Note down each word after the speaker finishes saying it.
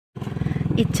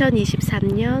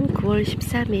2023년 9월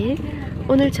 13일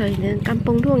오늘 저희는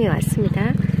깜뽕동에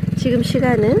왔습니다. 지금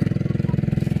시간은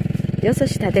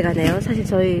 6시 다 돼가네요. 사실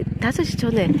저희 5시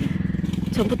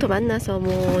전부터 만나서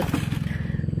뭐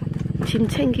짐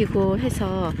챙기고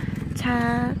해서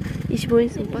차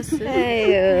 25인승 버스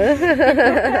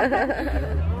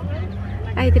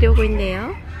아이들이 오고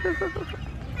있네요.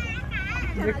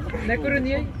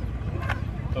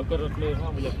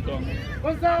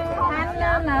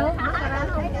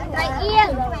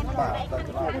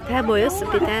 다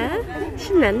모였습니다.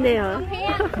 신났네요.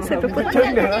 새벽부터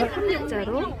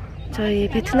협력자로 저희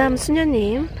베트남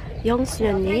수녀님,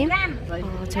 영수녀님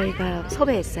저희가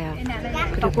섭외했어요.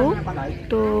 그리고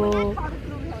또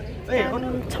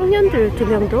청년들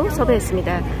 2명도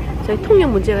섭외했습니다. 저희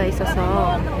통역 문제가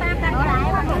있어서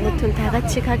아무튼 다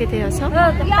같이 가게 되어서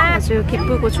아주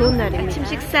기쁘고 좋은 날입니다. 아침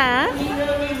식사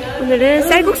오늘은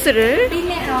쌀국수를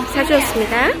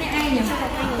사주었습니다.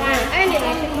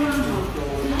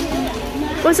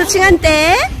 벌써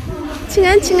칭한때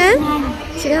칭한 냠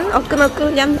칭한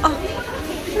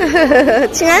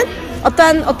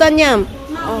어떤 냠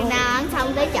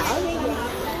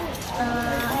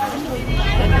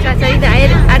자,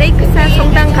 저희는 아레이크삿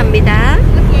성당 갑니다.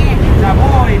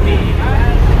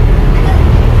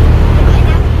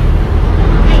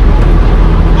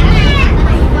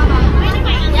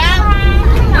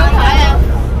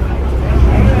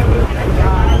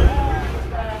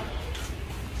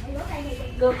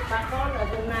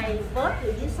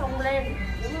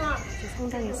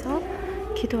 성당에서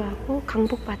기도하고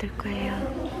강복 받을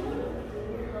거예요.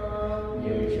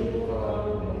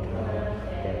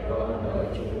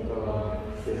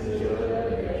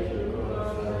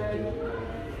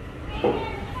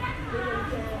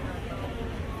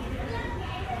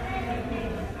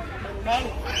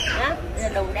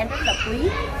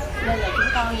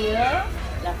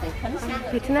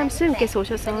 베트남 스님께서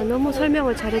오셔서 너무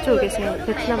설명을 잘해주고 계세요.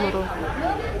 베트남어로.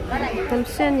 베트남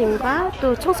스님과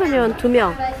또 청소년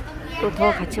 2명 또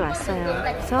더 같이 왔어요.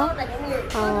 그래서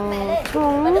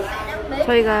총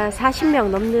저희가 40명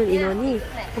넘는 인원이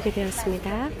오게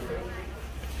되었습니다.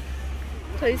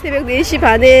 저희 새벽 4시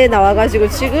반에 나와가지고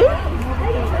지금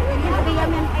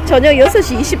저녁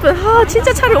 6시 20분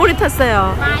진짜 차를 오래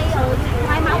탔어요.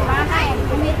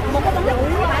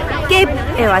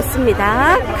 깹에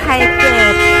왔습니다. 칼깹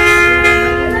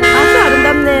아주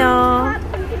아름답네요.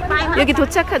 여기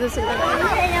도착하는 순간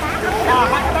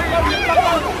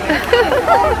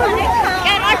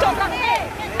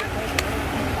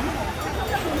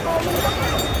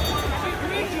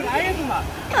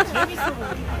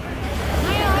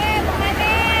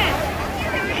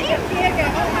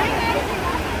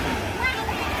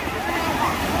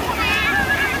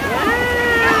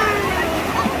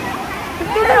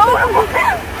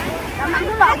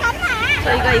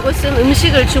저희가 이곳은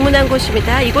음식을 주문한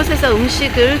곳입니다. 이곳에서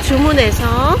음식을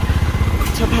주문해서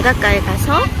저 바닷가에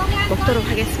가서 먹도록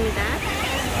하겠습니다.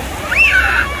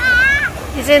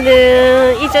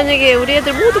 이제는 이 저녁에 우리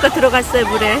애들 모두가 들어갔어요,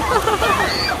 물에.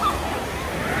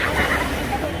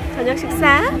 저녁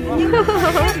식사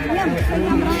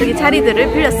여기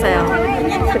자리들을 빌렸어요.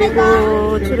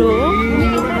 그리고 주로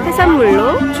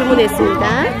해산물로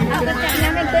주문했습니다.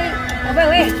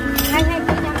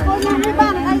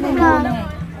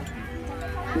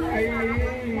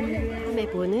 다음에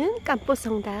보는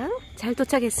깜뽀성당 잘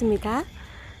도착했습니다.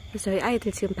 그래서 저희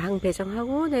아이들 지금 방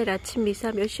배정하고 내일 아침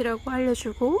미사 몇 시라고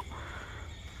알려주고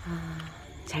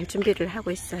잘 준비를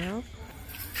하고 있어요.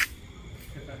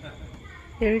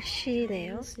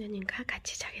 10시네요. 수녀님과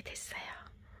같이 자게 됐어요.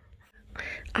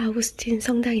 아우구스틴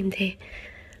성당인데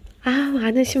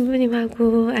아는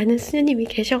신부님하고 아는 수녀님이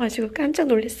계셔가지고 깜짝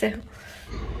놀랐어요.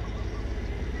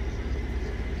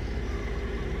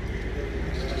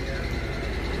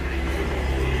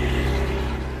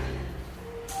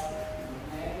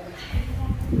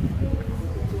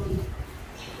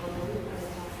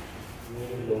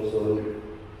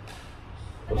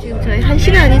 지금 저희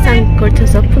 1시간 이상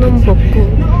걸쳐서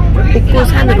북구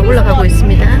산으로 올라가고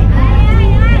있습니다.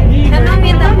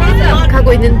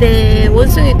 가고 있는데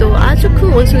원숭이도 아주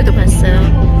큰 원숭이도 봤어요.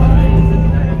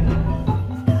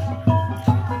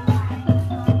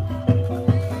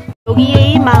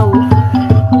 여기에 마우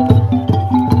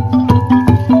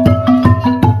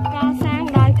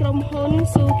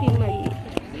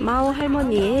마우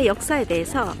할머니의 역사에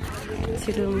대해서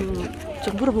지금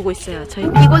좀 물어보고 있어요. 저희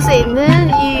이곳에 있는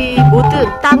이 모든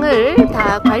땅을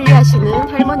다 관리하시는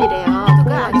할머니래요.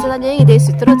 그러니까 안전한 여행이 될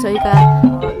수 있도록 저희가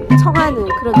청하는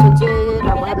그런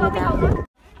존재라고 합니다.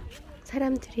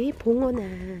 사람들이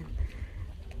봉헌한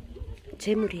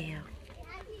재물이에요.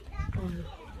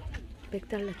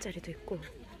 $100짜리도 있고.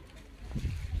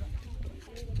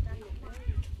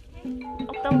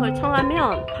 어떤 걸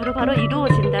청하면 바로바로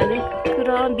이루어진다는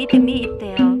그런 믿음이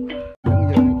있대요.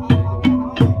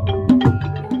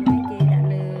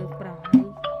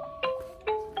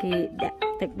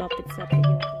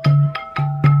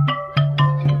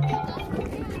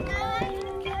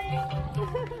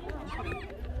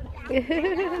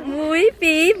 Muối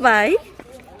phí vậy.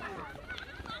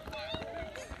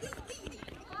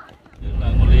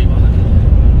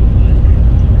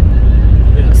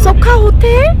 소카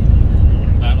호텔?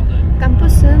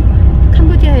 캄푸스는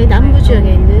캄보디아의 남부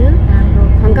지역에 있는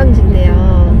관광지인데요.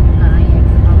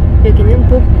 여기는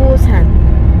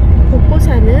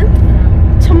복고산은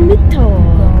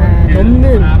 1000m가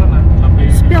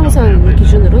넘는 수평선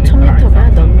기준으로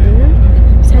 1000m가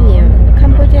넘는 산이에요.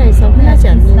 캄보디아에서 흔하지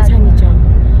않는 산이죠.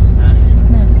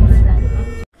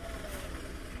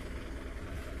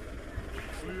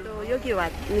 또 여기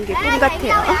왔는 게 꿈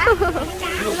같아요.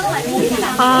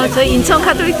 아, 저희 인천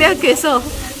가톨릭대학교에서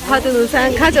받은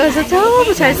우산 가져와서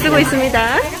전부 잘 쓰고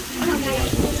있습니다.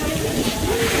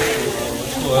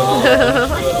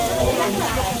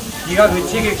 네가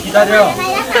그치길 기다려.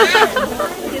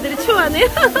 얘들이 추워하네요.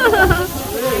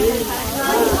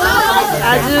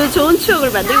 아주 좋은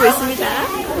추억을 만들고 있습니다.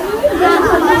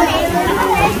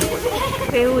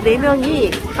 배우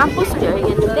 4명이 캄푸스를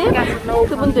여행했는데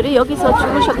그분들이 여기서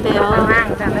죽으셨대요.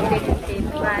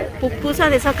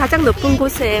 복부산에서 가장 높은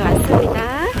곳에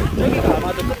왔습니다. 여기가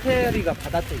아마도 끝에리가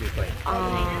바다 쪽일 거예요.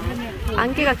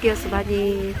 안개가 끼어서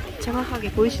많이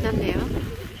정확하게 보이진 않네요.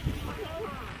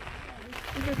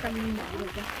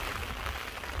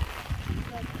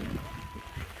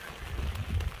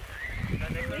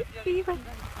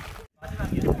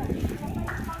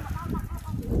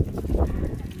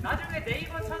 나중에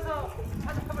네이버 쳐서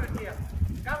찾아볼게요.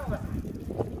 까먹었어요.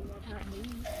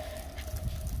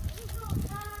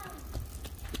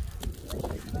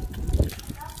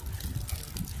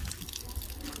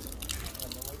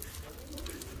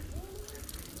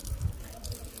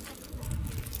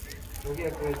 여기에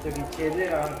그 저기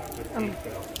제대랑 그렇게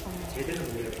있어요. 제대는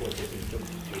모르겠고 어쨌든 좀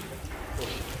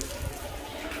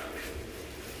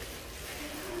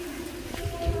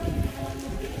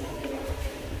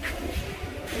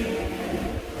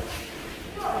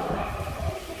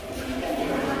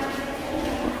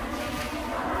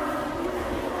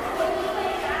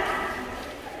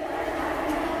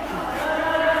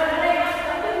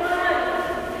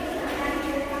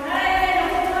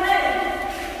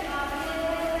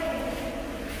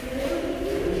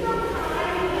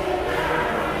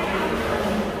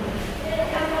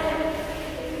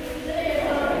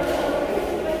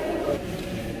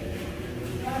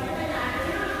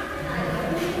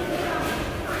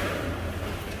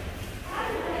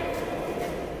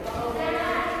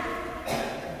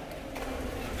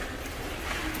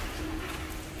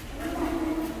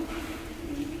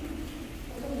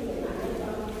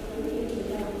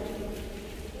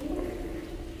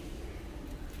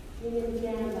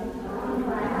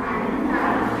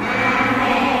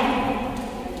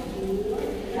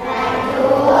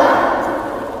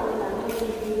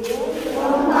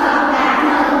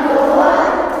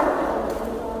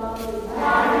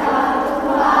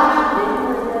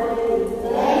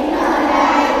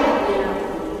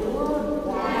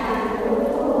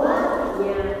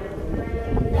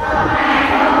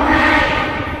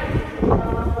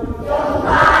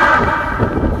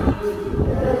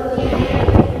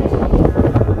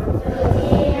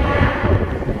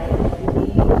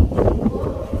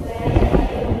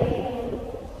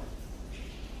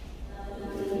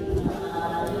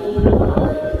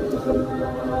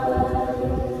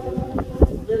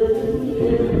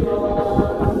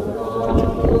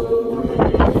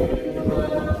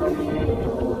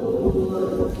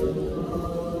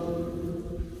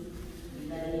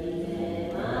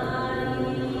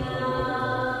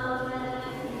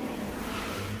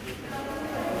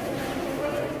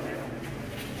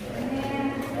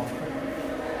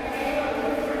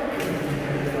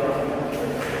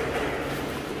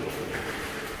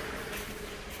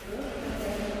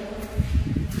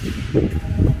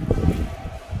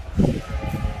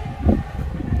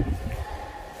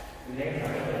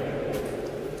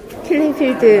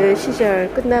킬링필드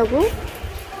시절 끝나고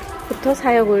부터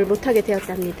사역을 못하게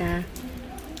되었답니다.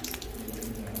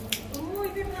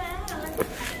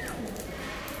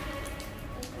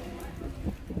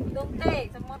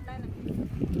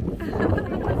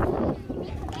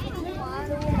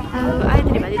 아유,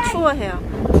 아이들이 많이 추워해요.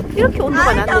 이렇게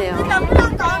온도가 낮네요.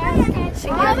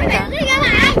 신기합니다.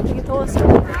 되게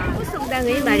더웠어요.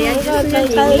 성당의 마리아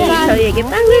수녀님이 저희에게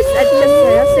빵을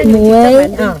싸주셨어요. 쌤이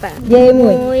직접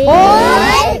만든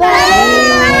빵.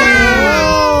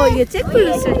 이게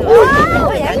잭플루스도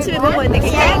아침에 먹어야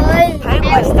되게 달고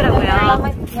맛있더라고요.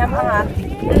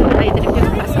 아이들이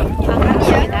배고파서 빵을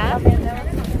먹습니다.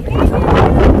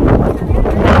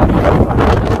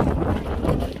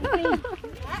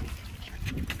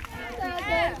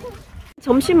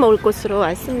 점심 먹을 곳으로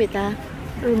왔습니다.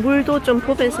 물도 좀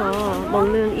보면서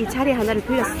먹는 이 자리 하나를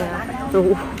빌렸어요.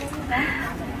 너무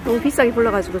비싸게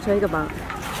불러가지고 저희가 막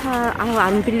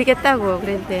안 빌리겠다고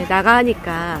그랬는데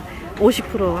나가니까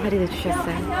 50% 할인해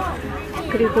주셨어요.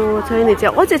 그리고 저희는 이제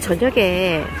어제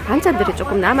저녁에 반찬들이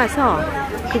조금 남아서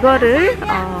그거를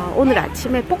오늘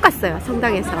아침에 볶았어요.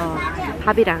 성당에서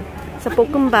밥이랑. 그래서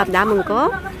볶음밥 남은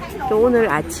거, 또 오늘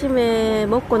아침에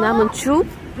먹고 남은 죽,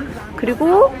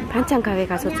 그리고 반찬 가게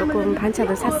가서 조금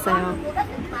반찬을 샀어요.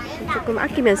 조금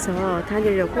아끼면서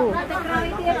다니려고.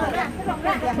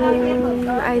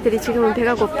 아이들이 지금은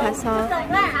배가 고파서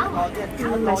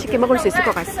맛있게 먹을 수 있을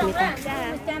것 같습니다.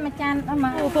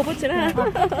 오, 버벅지라.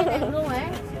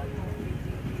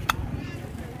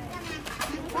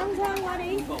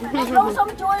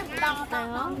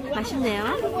 맛있네요.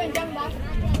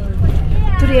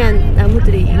 두리안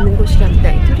나무들이 있는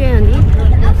곳이랍니다. 두리안이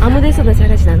아무 데서나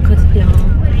자라진 않거든요.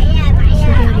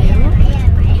 신기하네요.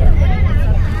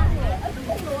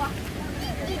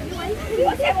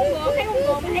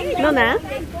 너나?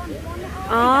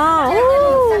 아, 오.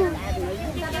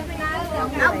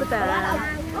 예쁘다.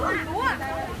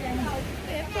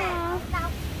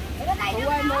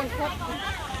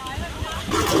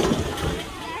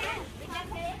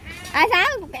 Ai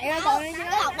sáng kệ rồi còn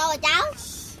nó học đâu rồi cháu?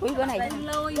 Ui bữa này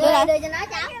đưa lại đưa cho nó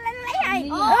cháu. Lấy ai?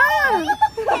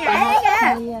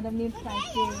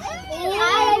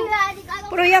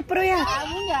 프로야, 프로야.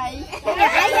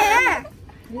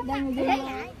 Muốn gì? Lấy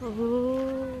nha.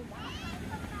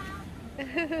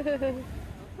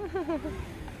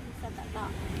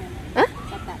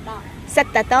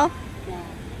 쌌다 또?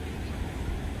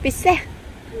 비싸?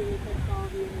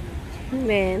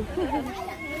 네.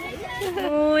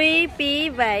 ui 비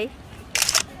vậy.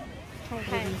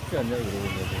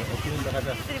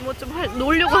 뭐 좀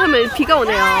놀려고 하면 비가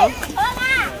오네요.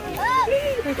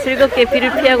 즐겁게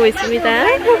비를 피하고 있습니다.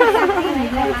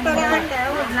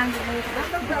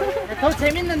 더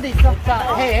재밌는 데 있어.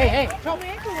 자, 헤이.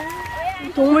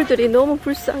 동물들이 너무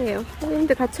불쌍해요.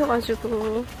 손님들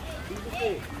갇혀가지고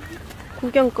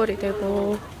구경거리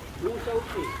되고.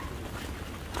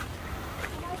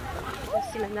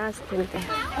 있으면 나왔을 텐데.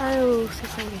 아유,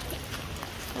 세상에.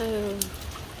 아유.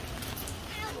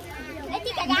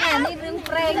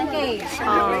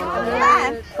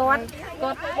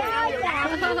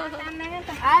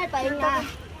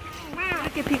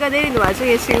 이렇게 비가 내리는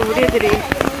와중에 지금 우리 애들이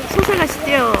소설같이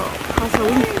뛰어가서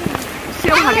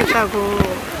수영하겠다고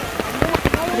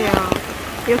그래요.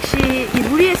 역시 이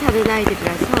물 위에 사는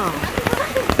아이들이라서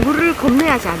물을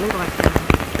겁내하지 않는 것 같아요.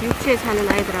 육지에 사는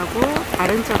아이들하고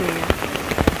다른 점이에요.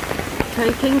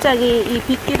 저희 굉장히 이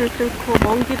빗길을 뚫고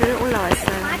먼 길을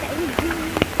올라왔어요.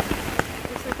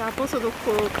 그래서 다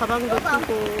벗어놓고 가방도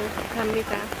두고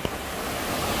갑니다.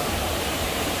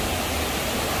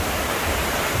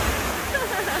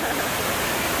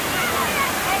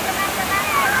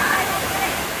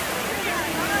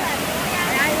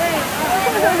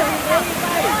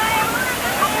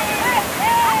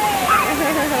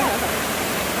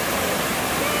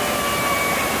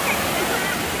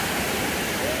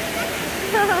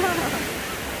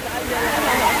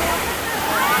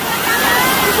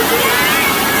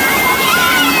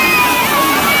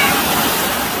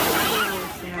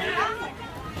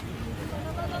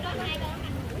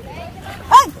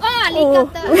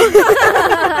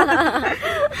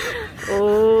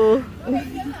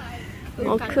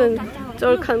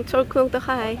 큰 쫄캉 또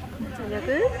하이.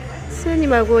 저녁은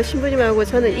수녀님하고 신부님하고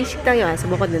저는 이 식당에 와서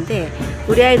먹었는데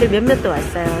우리 아이들 몇몇 또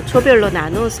왔어요. 조별로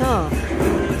나눠서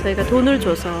저희가 돈을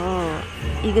줘서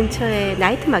이 근처에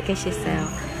나이트 마켓이 있어요.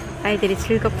 아이들이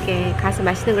즐겁게 가서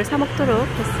맛있는 걸 사 먹도록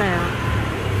했어요.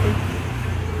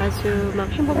 아주 막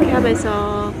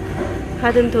행복해하면서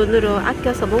받은 돈으로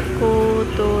아껴서 먹고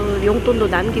또 용돈도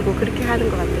남기고 그렇게 하는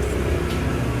것 같았어요.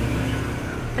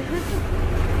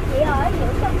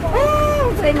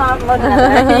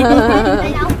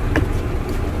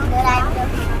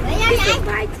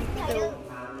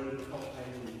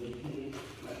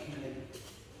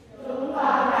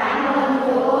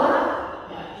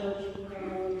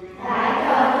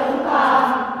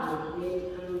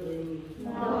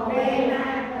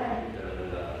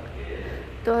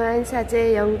 또한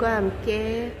사제의 영과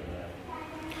함께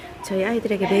저희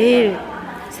아이들에게 매일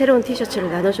새로운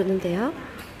티셔츠를 나눠줬는데요.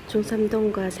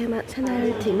 중삼동과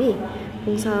새마을팀이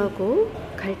봉사하고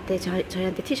갈 때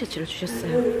저희한테 티셔츠를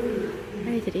주셨어요.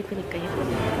 아이들이 입으니까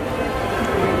예쁘네.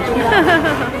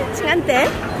 칭한테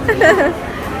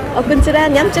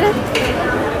어끈질한 얌찌란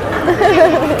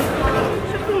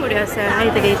쇼핑몰이었어요.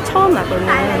 아이들이 처음 와보는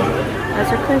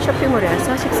아주 큰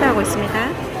쇼핑몰이어서 식사하고 있습니다.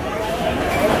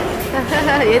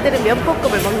 얘들은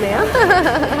면포급을 먹네요.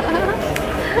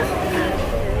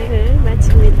 여행을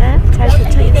마칩니다. 잘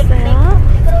도착했어요.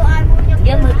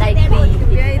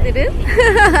 우리 아이들은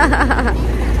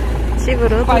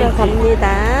집으로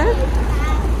돌아갑니다.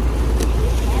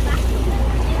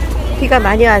 비가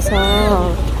많이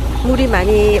와서 물이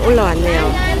많이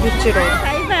올라왔네요. 육지로.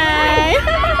 바이바이.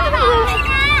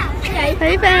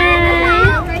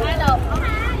 바이바이.